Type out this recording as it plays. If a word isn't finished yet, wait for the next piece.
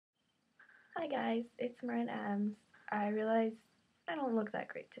Hi guys, it's Miranda Adams. I realize I don't look that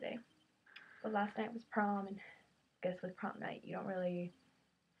great today. But last night was prom, and I guess with prom night, you don't really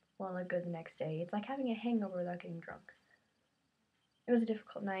want to look good the next day. It's like having a hangover without getting drunk. It was a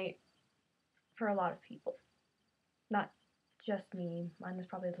difficult night for a lot of people. Not just me, mine was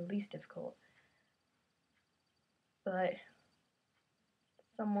probably the least difficult. But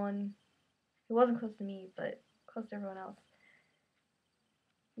someone who wasn't close to me, but close to everyone else,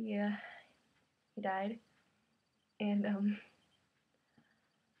 yeah, he died. And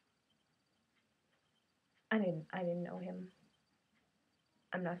I didn't know him.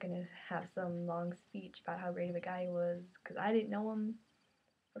 I'm not gonna have some long speech about how great of a guy he was, because I didn't know him,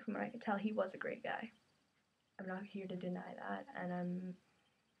 but from what I could tell, he was a great guy. I'm not here to deny that, and I'm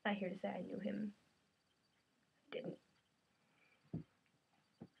not here to say I knew him. I didn't.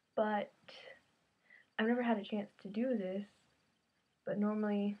 But I've never had a chance to do this, but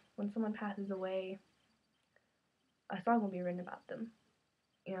normally when someone passes away, a song will be written about them.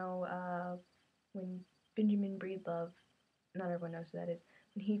 You know, when Benjamin Breedlove, not everyone knows who that is,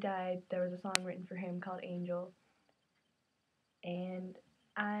 when he died, there was a song written for him called Angel, and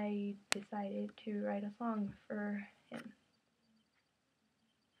I decided to write a song for him.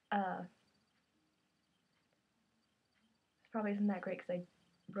 This probably isn't that great because I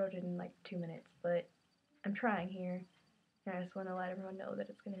wrote it in like 2 minutes, but I'm trying here, and I just want to let everyone know that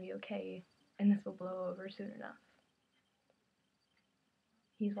it's going to be okay, and this will blow over soon enough.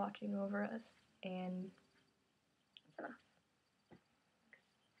 He's watching over us, and it's enough.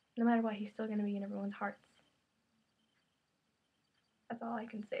 No matter what, he's still going to be in everyone's hearts. That's all I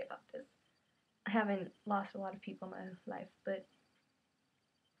can say about this. I haven't lost a lot of people in my life, but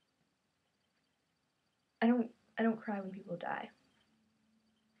I don't cry when people die.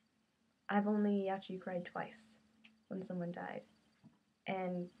 I've only actually cried twice when someone died,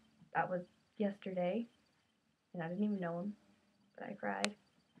 and that was yesterday, and I didn't even know him, but I cried.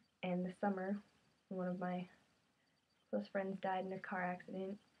 And this summer, when one of my close friends died in a car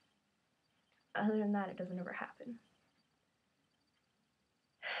accident. Other than that, it doesn't ever happen.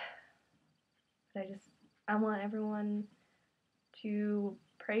 But I want everyone to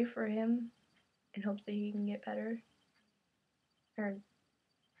pray for him in hopes that he can get better. Or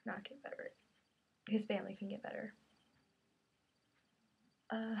not get better. His family can get better.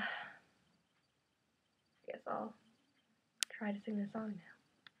 I guess I'll try to sing the song now.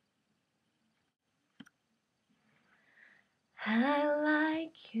 I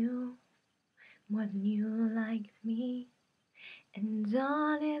like you more than you like me, and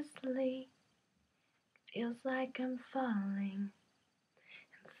honestly, it feels like I'm falling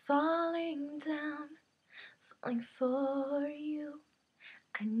down, falling for you.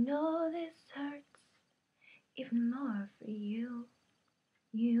 I know this hurts even more for you.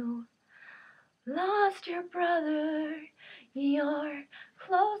 You lost your brother, your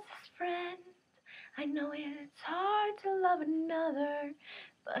closest friend. I know it's hard to love another,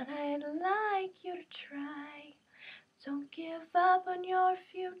 but I'd like you to try. Don't give up on your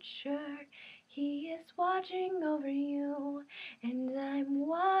future. He is watching over you, and I'm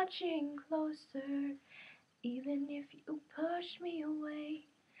watching closer. Even if you push me away,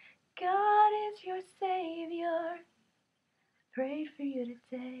 God is your savior. Prayed for you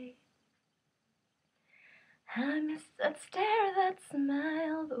today. I miss that stare, that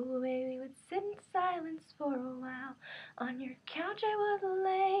smile, the way we would sit in silence for a while. On your couch I would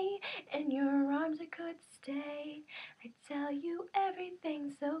lay, in your arms I could stay. I'd tell you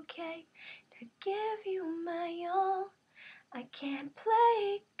everything's okay, to give you my all. I can't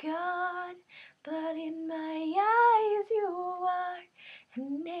play God, but in my eyes you are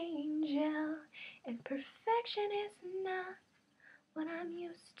an angel, and perfection is not what I'm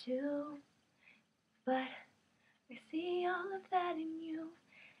used to, but I see all of that in you,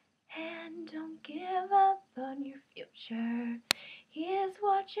 and don't give up on your future. He is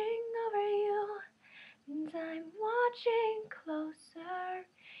watching over you, and I'm watching closer,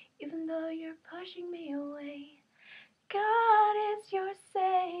 even though you're pushing me away. God is your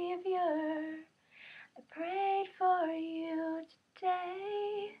savior. I prayed for you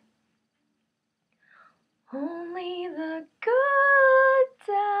today. Only the good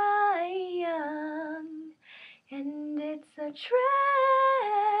die young, and it's a tragedy.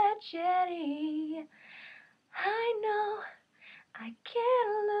 I know I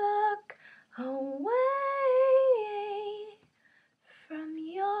can't look away from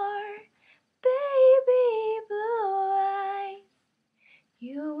your baby blue eyes.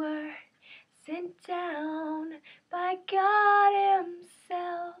 You were sent down by God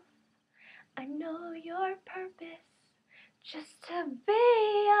Himself. I know your purpose, just to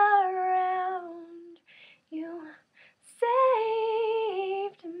be around.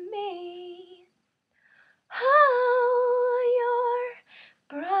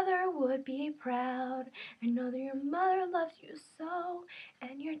 mother loves you so,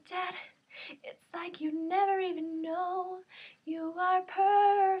 and your dad, it's like you never even know. You are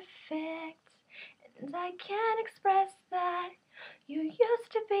perfect, and I can't express that. You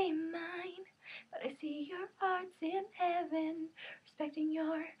used to be mine, but I see your heart's in heaven, respecting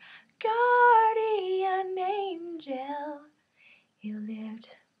your guardian angel. He lived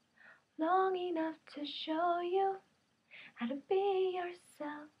long enough to show you how to be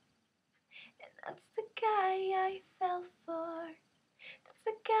yourself. And that's the guy I fell for. That's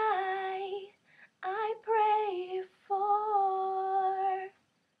the guy I pray for.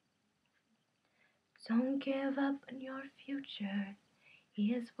 Don't give up on your future.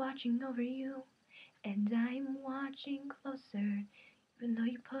 He is watching over you, and I'm watching closer, even though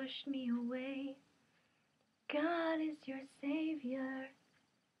you pushed me away. God is your savior.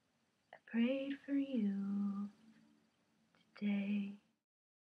 I prayed for you today.